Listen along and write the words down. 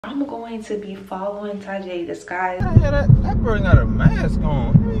I'm going to be following Tyjae disguise. Yeah, that bird got a mask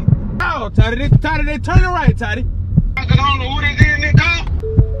on. Oh, Tati, they turn it right, Tati. I don't know who this is in the car.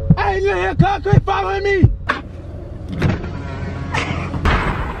 Hey, you here, car, quit following me.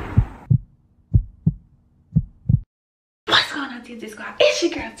 What's going on, TJ Squad? It's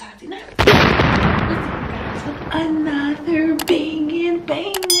your girl Tati. Now, another banging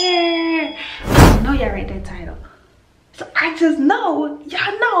banger. I know y'all read that title. So I just know,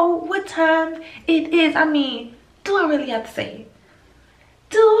 y'all know what time it is. I mean, do I really have to say it?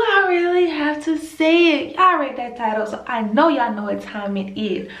 Do I really have to say it? Y'all read that title, so I know y'all know what time it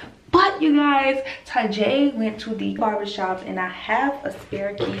is. But you guys, Tyjae went to the barbershop and I have a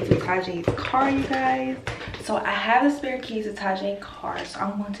spare key to Tyjae's car, you guys. So I have a spare key to Tyjae's car, so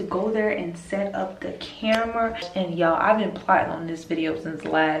I'm going to go there and set up the camera. And y'all, I've been plotting on this video since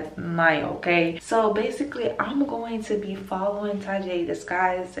last night, okay? So basically, I'm going to be following Tyjae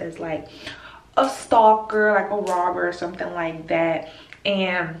disguised as like a stalker, like a robber or something like that.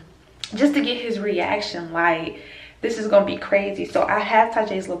 And just to get his reaction, like, this is gonna be crazy. So I have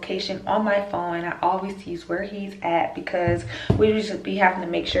Tyjae's location on my phone and I always sees where he's at because we usually be having to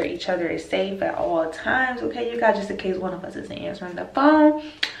make sure each other is safe at all times, okay, you guys? Just in case one of us isn't answering the phone,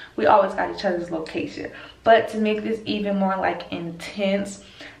 we always got each other's location. But to make this even more like intense,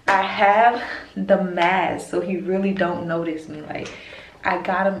 I have the mask so he really don't notice me. Like, I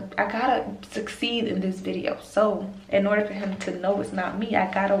gotta succeed in this video. So in order for him to know it's not me,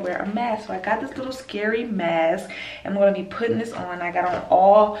 I gotta wear a mask. So I got this little scary mask. I'm gonna be putting this on. I got on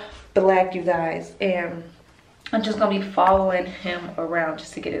all black, you guys, and I'm just gonna be following him around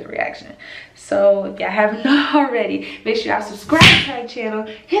just to get his reaction. So if y'all haven't already, make sure y'all subscribe to our channel,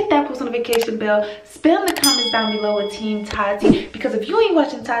 hit that post notification bell, spam the comments down below with Team Tati, because if you ain't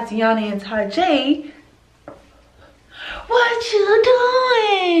watching Tatiana and Tyjae, what you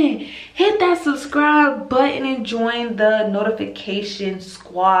doing? Hit that subscribe button and join the notification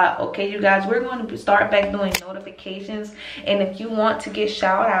squad, okay, you guys? We're going to start back doing notifications, and if you want to get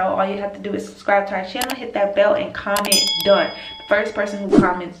shout out, all you have to do is subscribe to our channel, hit that bell, and comment done. The first person who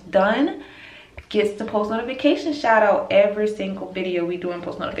comments done gets the post notification shout out. Every single video we doing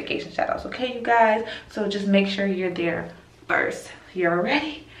post notification shout outs, okay, you guys? So just make sure you're there first. You're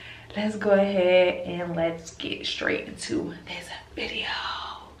ready? Let's go ahead and let's get straight into this video.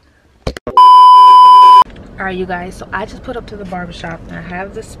 Alright, you guys, so I just put up to the barbershop and I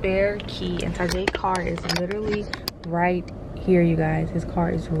have the spare key, and Tyjae's car is literally right here, you guys. His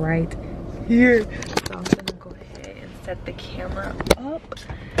car is right here. So I'm gonna go ahead and set the camera up. 1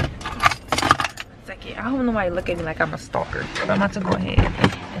 second. I don't know why you look at me like I'm a stalker, but I'm about to go ahead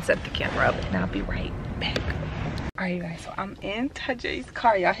and set the camera up and I'll be right back. Alright, you guys, so I'm in Tyjae's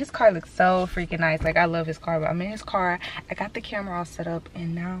car, y'all. His car looks so freaking nice. Like, I love his car, but I'm in his car. I got the camera all set up,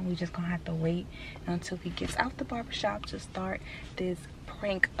 and now we just gonna have to wait until he gets out the barbershop to start this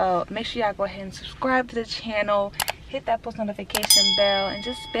prank up. Make sure y'all go ahead and subscribe to the channel, hit that post notification bell, and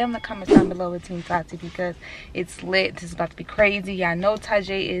just spam the comments down below with Team Tati because it's lit. This is about to be crazy. Y'all know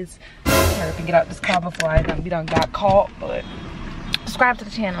Tyjae is hurry up and get out this car before I done got caught, but subscribe to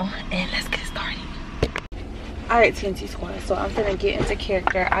the channel and let's get started. Alright, TNT squad, so I'm gonna get into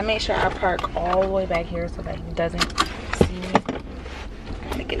character. I made sure I park all the way back here so that he doesn't see me. I'm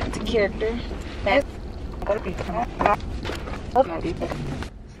gonna get into character. Alright, TNT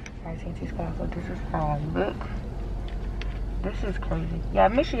squad, so this is how I look. This is crazy. Yeah,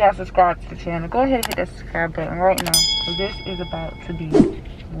 make sure y'all subscribe to the channel. Go ahead and hit that subscribe button right now, so this is about to be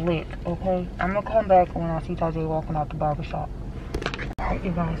lit, okay? I'm gonna come back when I see Tyjae walking out the barbershop. Alright,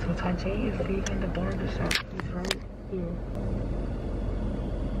 you guys, so Tyjae is leaving the barbershop. He's right here.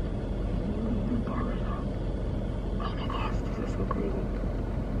 The barbershop. Oh my gosh, this is so crazy.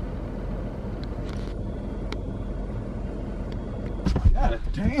 God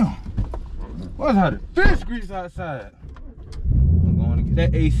damn. What's how the fish grease outside? I'm going to get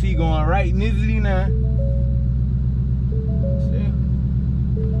that AC going right nizzly now.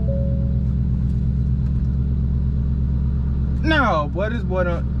 No, boy, this boy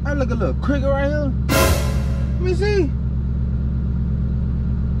don't. I look a little cricket right here. Let me see.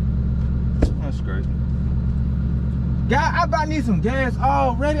 That's great. God, I about need some gas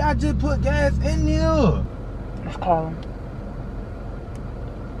already. I just put gas in here. Let's call him.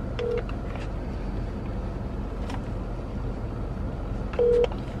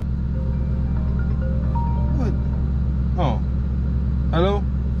 What? Oh. Hello?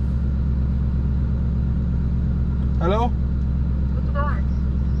 Hello?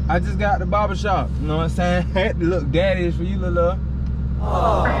 I just got the barber shop, you know what I'm saying? I had to look daddish for you, little love.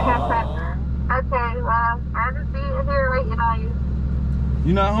 Oh. Okay, well, I'll just be here waiting on you.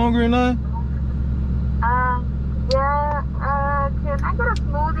 You not hungry or nothing? Yeah, can I get a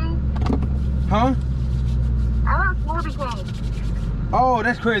smoothie? Huh? I want a smoothie king. Oh,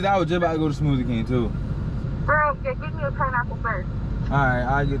 that's crazy. I was just about to go to Smoothie King too. Girl, yeah, give me a pineapple first. Alright,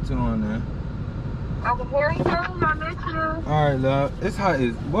 I'll get two on there. Okay, here you go. I miss you. Alright, love. It's hot as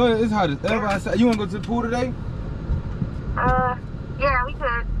it's hot as ever outside. You wanna go to the pool today? Yeah, we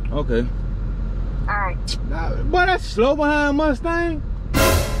could. Okay. Alright. Boy, that's slow behind Mustang.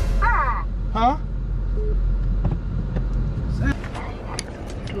 Ah. Huh?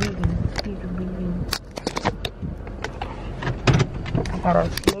 I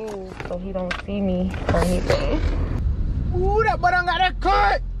gotta move so he don't see me or anything. Ooh, that boy done got that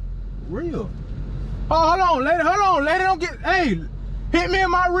cut. Real. Oh, hold on, lady. Hold on, lady. Don't get. Hey, hit me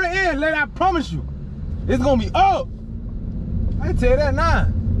in my rear end, lady. I promise you, it's gonna be up. I tell you that now.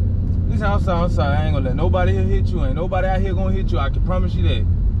 Listen, I'm sorry. I ain't gonna let nobody here hit you. Ain't nobody out here gonna hit you. I can promise you that.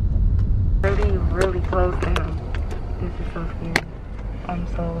 Really, really close to him. This is so scary. I'm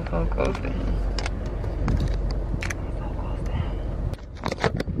so close to him.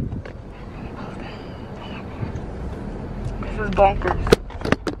 This is bonkers.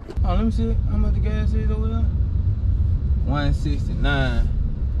 Oh, let me see how much the gas is over there. 169.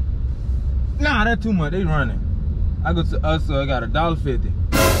 Nah, that's too much. They running. I go to us, so I got $1.50.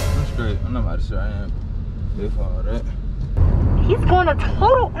 I'm straight. I'm not about to say I am. They for all that. He's going a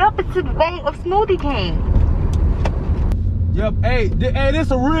total opposite way of Smoothie King. Yep. Hey,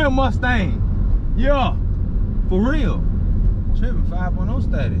 this a real Mustang. Yeah, for real. Tripping 5.0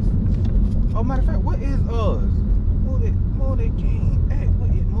 status. Oh, matter of fact, what is us? Smoothie King. Hey, what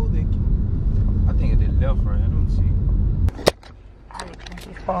is Smoothie King? I think it did left right here. Let me see. I think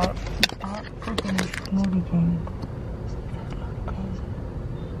he's fault. Stop freaking Smoothie King.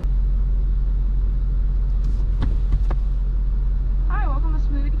 Hi, welcome to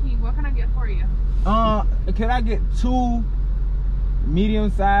Smoothie King. What can I get for you? Can I get 2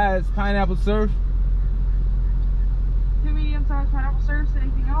 medium-sized pineapple surf? 2 medium-sized pineapple surfs.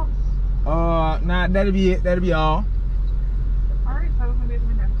 Anything else? Nah, that'll be it. That'll be all. All right, so it's gonna be at the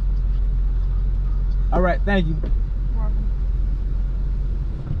window. All right, thank you. You're welcome.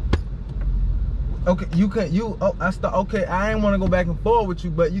 Okay, okay, I ain't want to go back and forth with you,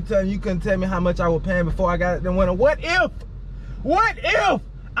 but you couldn't tell me how much I was paying before I got it. Then what if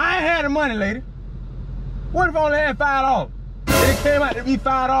I ain't had the money, lady? What if I only had $5? It came out to be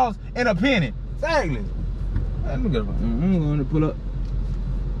 $5 and a penny. Exactly. Let me get I'm going to pull up.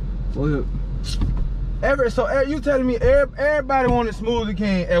 Go ahead. So you telling me everybody wanted Smoothie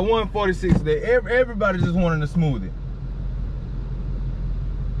King at 146 today? Everybody just wanted a smoothie.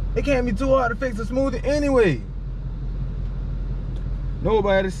 It can't be too hard to fix a smoothie anyway.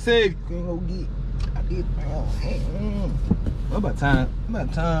 Nobody safe. Can't go get. About time.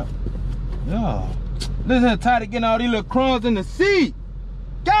 Yeah. Listen, Tati getting all these little crumbs in the seat.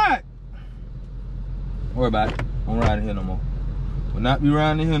 God. Don't worry about it. I don't ride in here no more. Will not be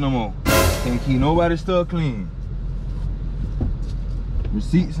riding in here no more. Can't keep nobody's stuff clean.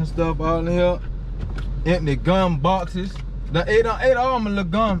 Receipts and stuff all in here. Empty gum boxes. The ate all my little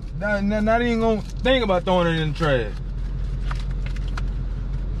gum. Not even gonna think about throwing it in the trash.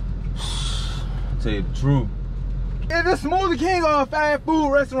 I'll tell you the truth. It's a Smoothie King or a fast food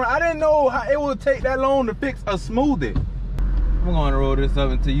restaurant. I didn't know how it would take that long to fix a smoothie. I'm gonna roll this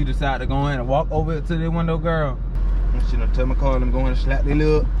up until you decide to go in and walk over to the window, girl. And she done tell my car I'm going to slap their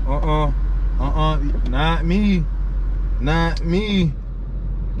little not me.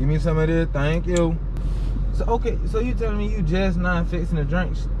 Give me some of this, thank you. So okay, so you telling me you just not fixing the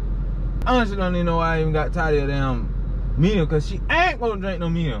drinks? I honestly don't even know why I even got tired of damn meal, cause she ain't gonna drink no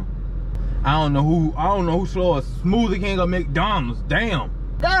meal. I don't know who slow a Smoothie King or McDonald's. Damn.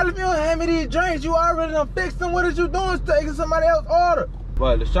 God, if you don't hand me these drinks, you already done fixed them. What is you doing? Taking somebody else's order.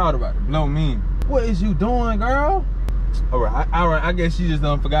 But the shot about to blow me. What is you doing, girl? All right, I guess she just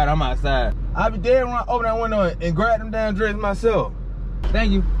done forgot I'm outside. I'll be dead when I open that window and grab them damn drinks myself.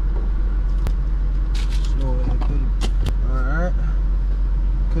 Thank you. Slow it. All right.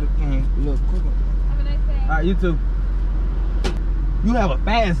 Could've came a little quicker. Have a nice day. All right, you too. You have a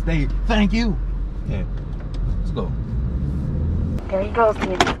fast day. Thank you. Yeah. Let's go. There he goes to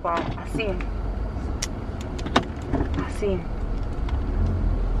the spot. I see him.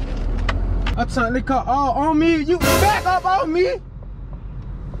 I'm trying to call all on me. You back up on me.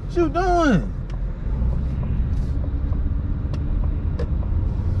 What you doing?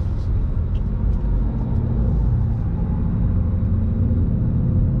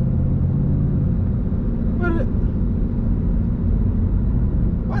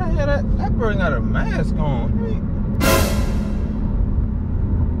 Why the hell that bird got a mask on?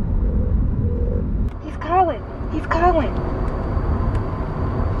 calling?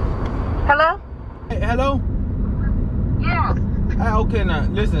 Hello? Hey, hello? Yeah. Okay, now,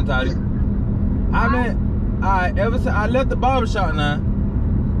 listen, Tati. Ever since I left the barbershop now,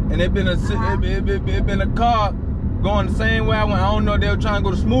 and it been a car going the same way I went. I don't know if they were trying to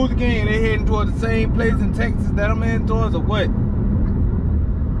go to Smooth again, and they heading towards the same place in Texas that I'm heading towards, or what?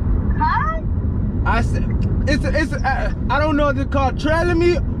 Huh? I said, I don't know if it's called trailing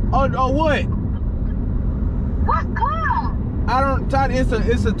me or what. What car? I don't, Tati, it's a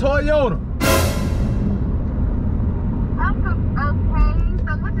Toyota.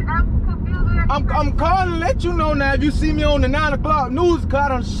 I'm calling to let you know now if you see me on the 9 o'clock news,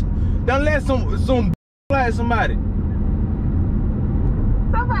 cause I done let some like somebody.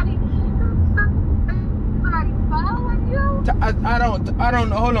 Somebody following you? I don't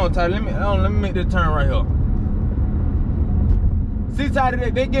know. Hold on, Tati. Let me make this turn right here. See, Tati,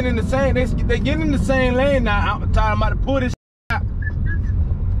 they get in the same they get in the same lane now. I'm about to pull this out.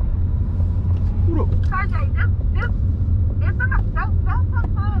 Tyjae, don't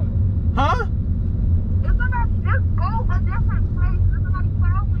come home. Huh? Just go a different place. If somebody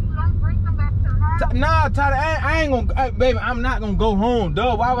following you, don't bring them back to the house. Nah, Tati, I ain't gonna, baby. I'm not gonna go home.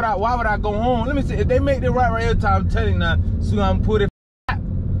 Duh. Why would I go home? Let me see. If they make it right here, Tati, I'm telling you now. So I'm gonna put it.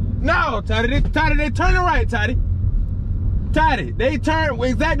 No, Tati, they turning right, Tati. Tati, they turn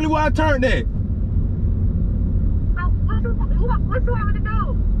exactly where I turned at. So what you want me to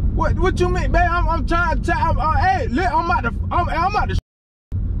do? What you mean, babe? I'm trying to. Hey, look, I'm about to.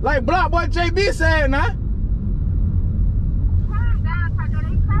 Like Block Boy JB said, now. Calm down, Tyjae.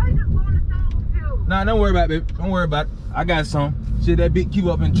 They probably just want to stay with you. Nah, don't worry about it, baby. Don't worry about it. I got some. Shit, that big keep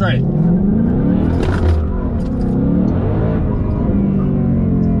up in track.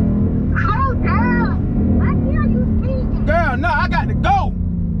 Calm down. I hear you speaking. Girl, no, I got to go.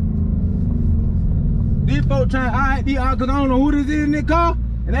 These folks trying to hide these out because I don't know who this is in this car,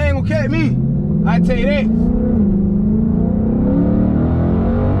 and they ain't gonna catch me. I tell you that.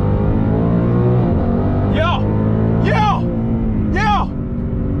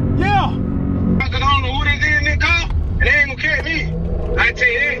 Because I don't know who this is in this car, and they ain't gonna catch me. I tell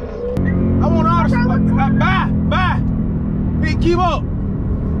you that. I want all the bye. Hey, keep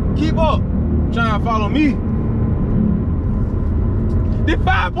up. Trying to follow me. The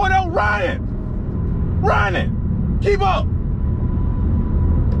 5.0 running. Keep up.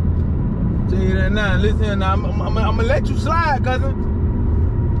 Tell you that now. Listen now. I'm gonna let you slide, cousin.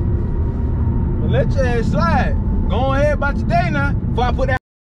 I'm gonna let your ass slide. Go ahead about your day now. Before I put that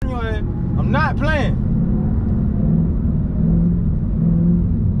in your head. I'm not playing.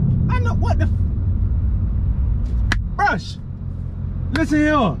 I know what the brush. Listen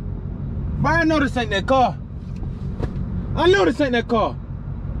here. But I know this ain't that car. I know this ain't that car.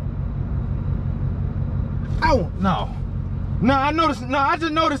 No, I know this. No, I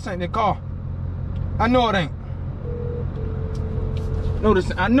just know this ain't that car. I know it ain't.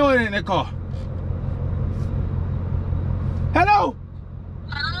 I know it ain't that car. Hello?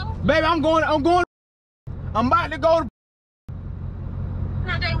 Hello? Baby, I'm about to go to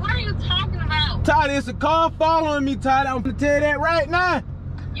Tyjae, what are you talking about? Tati, it's a car following me, Tati. I'm gonna tell you that right now.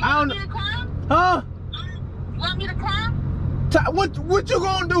 You want me to come? Huh? You want me to come? What you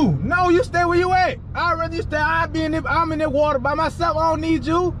gonna do? No, you stay where you at. I'd rather you stay. I'm in the water by myself. I don't need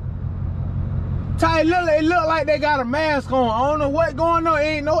you. Tati, it look like they got a mask on. I don't know what's going on. It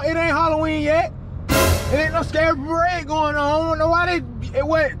ain't Halloween yet. It ain't no scary parade going on. I don't know why people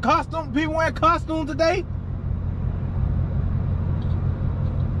wearing costumes today.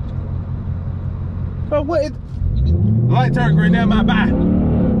 But what? Light turn green, that's my bye.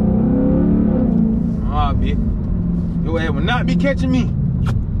 Oh, bitch. Your ass will not be catching me.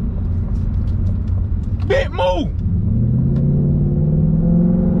 Bitch, move!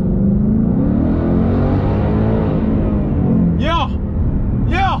 Yeah.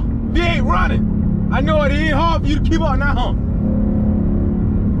 If you ain't running. I know it ain't hard for you to keep up now, huh?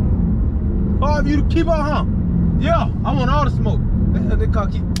 Hard for you to keep up, huh? Yeah, I want all the smoke. They car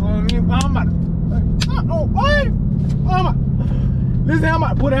keep on me. I'm about to. Oh, what? Listen, I'm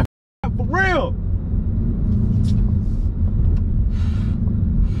about to put that for real.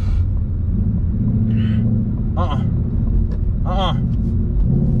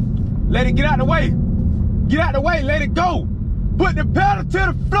 Let it get out the way. Get out the way, let it go. Put the pedal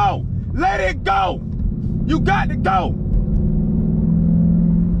to the floor. Let it go. You got to go.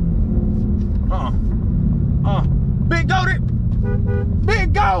 Big go.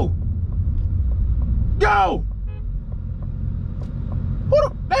 Big go. Go.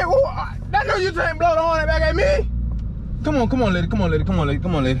 That know you just ain't blow the horn back at me. Come on, lady.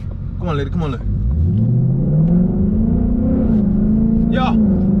 Yo.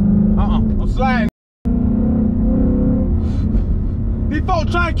 I'm sliding. These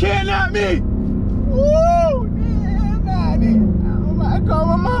folks trying to kidnap me. Woo! Damn, I'm about to call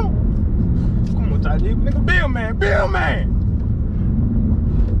my mama. Come on, Tati. Nigga, Bill man.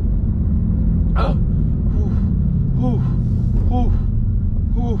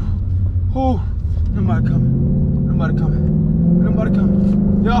 Nobody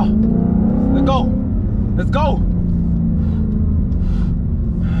coming. Yo, let's go.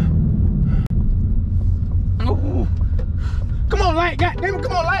 Ooh. Come on, light, goddamn it,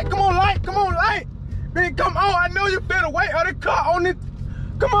 come on, light. Man, come on, I know you feel the weight of the car on it.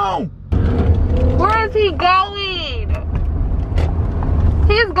 Come on. Where is he going?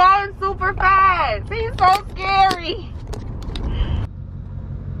 He's going super fast. He's so scary.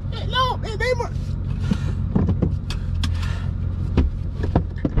 No, they must.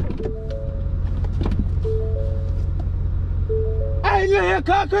 Hey, little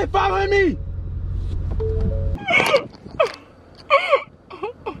car, quit following me.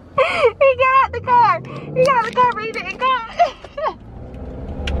 He got out the car. But he didn't go.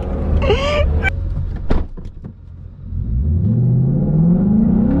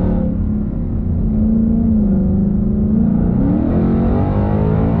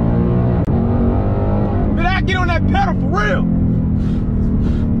 But I get on that pedal for real.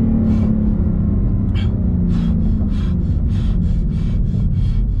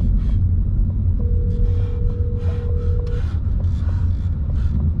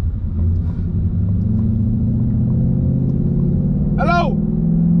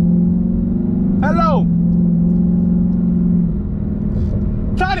 Hello.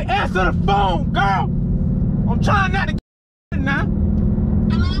 Try to answer the phone, girl. I'm trying not to get it now.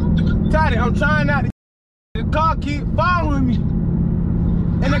 Hello? Tati, I'm trying not to get it. The car keep following me.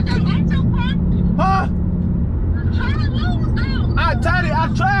 And huh? Tati, I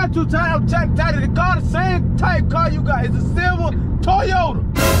tried to. Tati, the car, the same type car you got. It's a silver Toyota.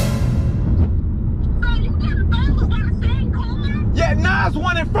 Yeah, nah, it's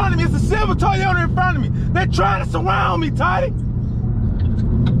one in front of me. It's a silver Toyota in front of me. They're trying to surround me, Tati.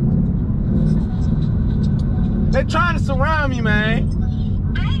 They're trying to surround me, man.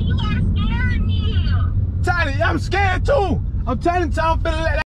 Man, you are scaring me. Tati, I'm scared too. I'm telling you, I'm finna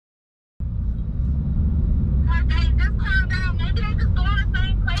let that. Okay, just calm down. Maybe they just going the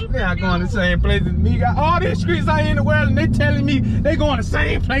same place. They're not going the same place as me. Got all these streets out here in the world and they telling me they going the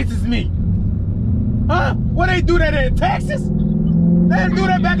same place as me. Huh? What they do that in Texas? They didn't do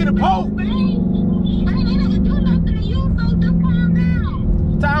that back in the Pope. They didn't do nothing to you, so just calm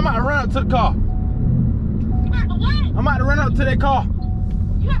down. Tati, I'm about to run up to the car. You got to what? I'm about to run up to that car.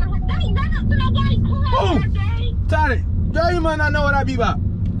 You got to run up to nobody's car, Tajay. Tati, girl, you might not know what I be about.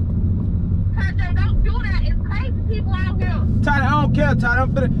 Tajay, don't do that. It's crazy people out here. Tati, I don't care, Tati.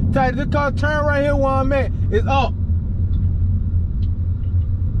 I'm finna. Tati, this car turn right here where I'm at. It's up.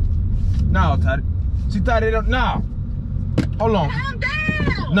 No, Tati. See, Tati, don't. No. Hold on. Calm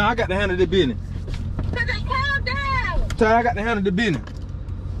down. No, I got to handle the business. Tajay, calm down. Tati, I got to handle the business.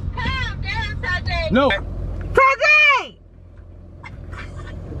 Calm down, Tajay. No. Tajay!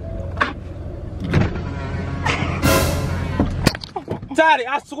 Tati,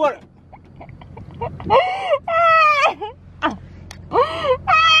 I swear.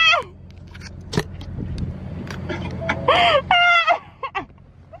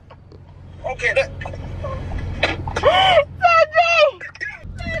 Okay.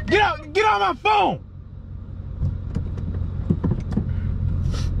 Get on my phone.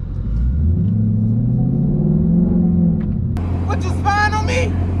 What, you spying on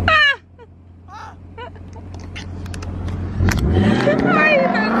me?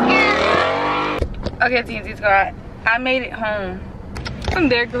 Okay, TNT Squad, I made it home.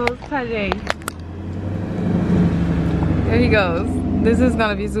 And there goes Tajay. There he goes. This is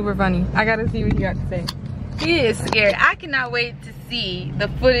gonna be super funny. I gotta see what he got to say. He is scared. I cannot wait to see the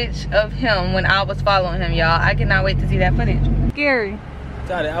footage of him when I was following him, y'all. I cannot wait to see that footage. Scary.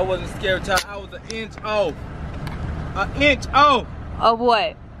 Tati, I wasn't scared, Tati. I was an inch off. An inch off. Of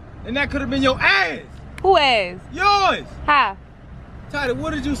what? And that could have been your ass. Who ass? Yours. How? Tati,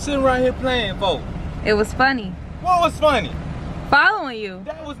 what did you sit around here playing for? It was funny. What was funny? Following you.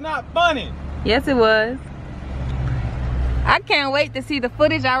 That was not funny. Yes, it was. I can't wait to see the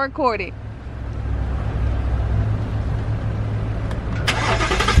footage I recorded.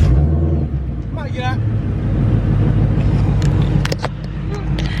 Might get out.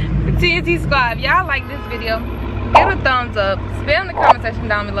 TNT Squad, if y'all like this video, give it a thumbs up. Spam in the comment section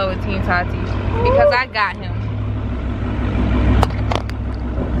down below with Team Tati, because I got him.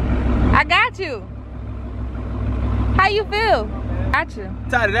 I got you. How you feel? Gotcha.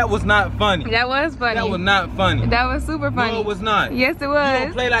 Tati, that was not funny. That was funny. That was not funny. That was super funny. No, it was not. Yes, it You was.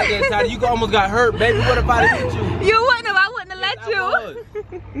 don't play like that, Tati. You almost got hurt, baby. What if I hit you? You wouldn't have. I wouldn't have let I you.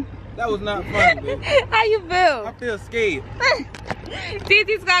 was. That was not funny, baby. How you feel? I feel scared.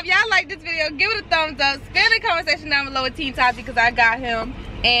 TT Scoff, y'all like this video, give it a thumbs up. Spam in the comment section down below with Team Tati because I got him.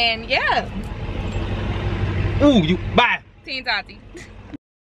 And yeah. Ooh, you bye. Team Tati.